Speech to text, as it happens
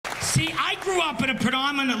See, I grew up in a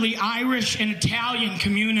predominantly Irish and Italian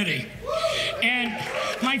community. And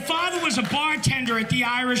my father was a bartender at the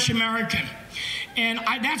Irish American. And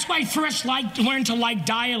that's why I first learned to like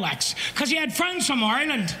dialects, because he had friends from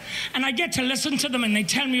Ireland, and I get to listen to them, and they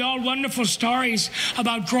tell me all wonderful stories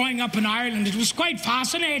about growing up in Ireland. It was quite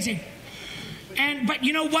fascinating. But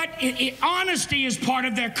you know what? Honesty is part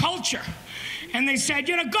of their culture. And they said,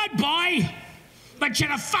 "You're a good boy, but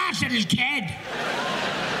you're a fat little kid."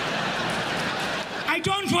 I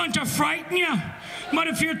don't want to frighten you, but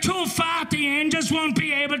if you're too fat, the angels won't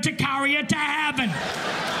be able to carry you to heaven.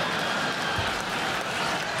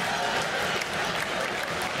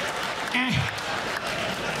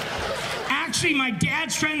 Actually, my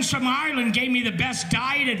dad's friends from Ireland gave me the best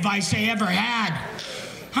diet advice they ever had.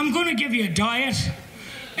 "I'm going to give you a diet.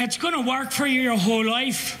 It's going to work for you your whole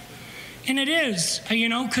life." And it is, you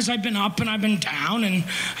know, because I've been up and I've been down, and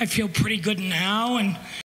I feel pretty good now. And